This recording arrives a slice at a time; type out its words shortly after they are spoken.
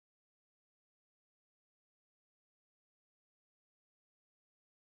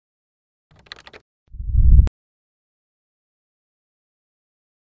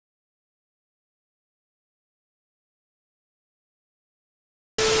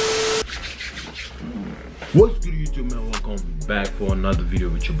What's good YouTube, man? Welcome back for another video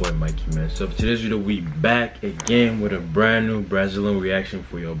with your boy Mikey, man. So for today's video, we back again with a brand new Brazilian reaction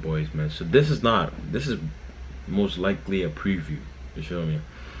for your boys, man. So this is most likely a preview, you feel me?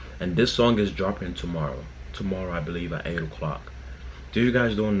 And this song is dropping tomorrow I believe at 8 o'clock. If you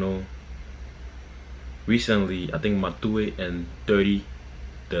guys don't know, recently I think Matue and 30,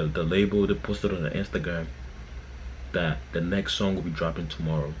 the label, they posted on the Instagram that the next song will be dropping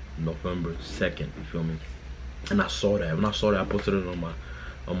tomorrow, November 2nd, you feel me? And I saw that. When I saw that, I posted it on my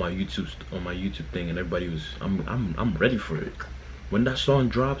YouTube thing, and everybody was, I'm ready for it. When that song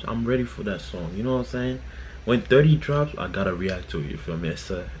drops, I'm ready for that song. You know what I'm saying? When 30 drops, I gotta react to it. You feel me?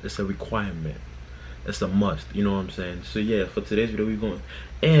 It's a requirement. It's a must. You know what I'm saying? So yeah, for today's video, we're going.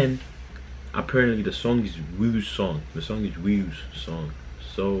 And apparently, the song is WIU's song. The song is WIU's song.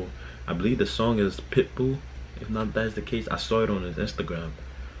 So I believe the song is Pitbull. If not, that's the case. I saw it on his Instagram,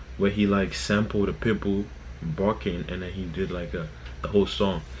 where he like sampled a Pitbull barking, and then he did like the whole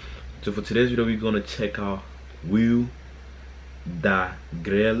song. So for today's video, we're gonna check out WIU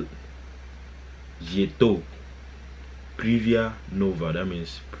Daquele Jeitão Prévia Nova. That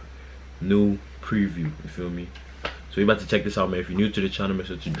means new preview, you feel me? So we're about to check this out, man. If you're new to the channel, make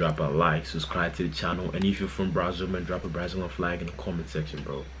sure to drop a like, subscribe to the channel, and if you're from Brazil, man, drop a Brazilian flag in the comment section,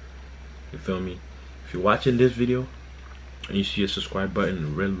 bro. You feel me? If you're watching this video and you see a subscribe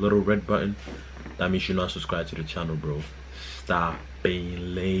button, little red button, that means you're not subscribed to the channel, bro. Stop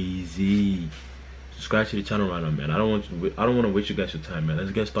being lazy. Subscribe to the channel right now, man. I don't want to waste you guys your time, man.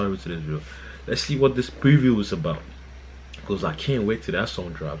 Let's get started with today's video. Let's see what this preview is about, because I can't wait till that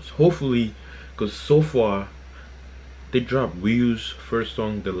song drops. Hopefully, because so far they dropped WIU's first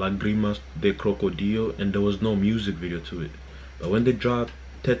song, the Lagrimas de Crocodilo, and there was no music video to it. But when they dropped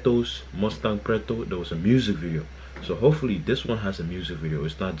Teto's Mustang Preto, there was a music video. So hopefully this one has a music video.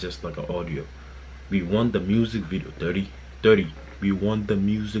 It's not just like an audio. We want the music video. 30. We want the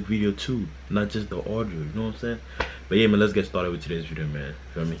music video too, not just the audio. You know what I'm saying? But yeah, man, let's get started with today's video, man.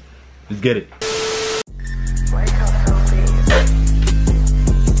 Feel me? Let's get it.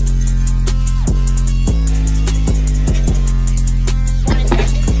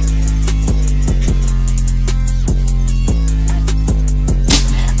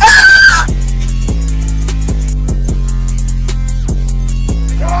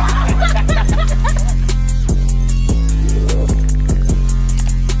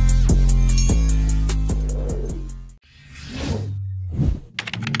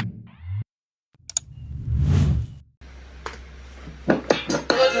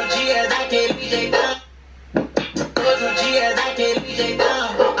 Daquele Jeitão, todo dia daquele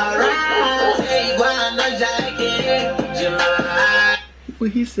Jeitão, alright, é igual a nós, já é querer demais.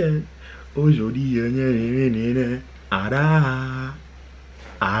 What he said? Hoje o dia, né, ara,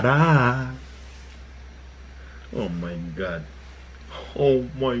 ara. Oh my god. Oh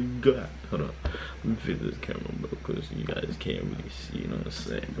my god. Hold on. Let me fix this camera, bro, because you guys can't really see, you know what I'm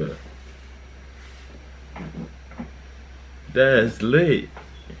saying, but that's late.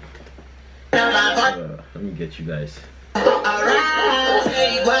 Let me get you guys.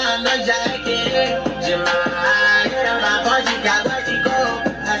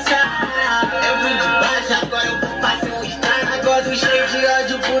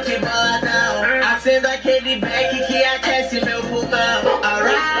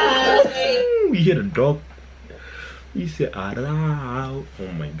 You hear the dog? He said, "Arau."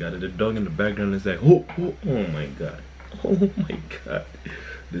 Oh my god, the dog in the background is like, oh my god. Oh my god.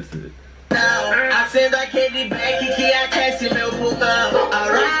 This is it. Acendo aquele black que aquece meu pulmão.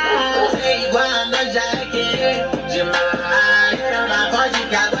 Alright, é igual a nós, já é querer demais. Na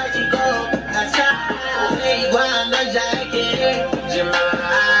vodka, de coração. É igual a nós, já é querer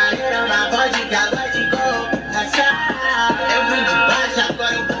demais. Na vodka, de coração. Eu vim de baixo,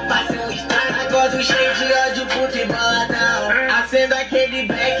 agora eu vou fazer estrago. Acordo cheio de ódio, puto e boladão. Acendo aquele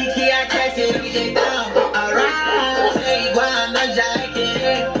black que aquece meu jeitão. Alright, é igual a nós, já é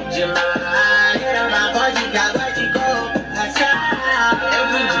querer demais.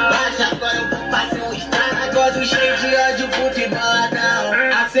 Cheio de ódio, puto e boladão.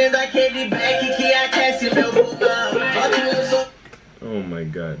 Acendo aquele black que aquece meu pulmão. Oh my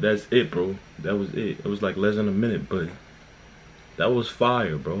god, that's it, bro. That was it. It was like less than a minute, but that was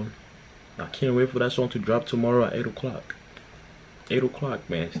fire, bro. I can't wait for that song to drop tomorrow at 8 o'clock. 8 o'clock,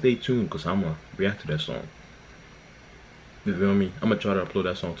 man. Stay tuned, because I'm gonna react to that song. You feel me? I'm gonna try to upload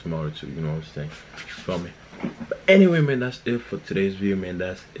that song tomorrow too, you know what I'm saying? You feel me? But anyway, man, that's it for today's video, man.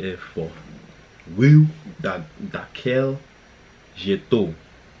 That's it for WIU Daquele Jeitão.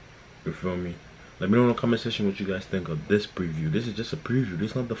 You feel me? Let me know in the comment section what you guys think of this preview. This is just a preview.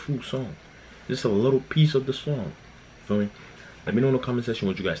 This is not the full song. just a little piece of the song. Feel me? Let me know in the comment section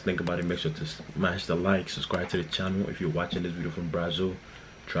what you guys think about it. Make sure to smash the like, subscribe to the channel. If you're watching this video from Brazil,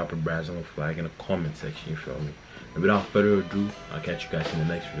 drop a Brazilian flag in the comment section, you feel me? And without further ado, I'll catch you guys in the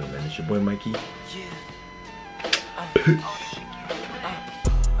next video, man. It's your boy Mikey.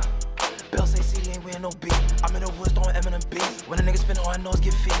 Bell say CD ain't wearing no beat. I'm in the woods throwing Eminem beat. When a nigga spin all I know is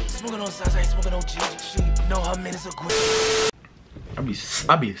get feet. Smoking on sides, I ain't smoking no G. She know her minutes are quick.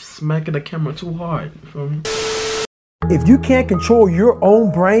 I be smacking the camera too hard, you feel me? If you can't control your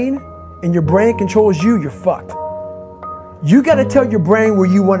own brain and your brain controls you, you're fucked. You gotta tell your brain where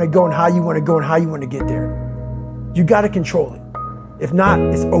you wanna go and how you wanna go and how you wanna get there. You gotta control it. If not,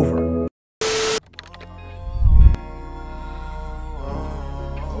 it's over.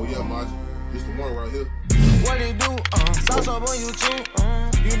 Oh yeah, Maj. This the one right here. What they do? Sauce up on you too.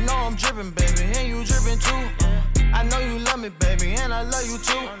 You know I'm dripping, baby, and you dripping too. I know you love me, baby, and I love you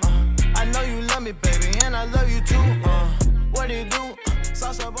too.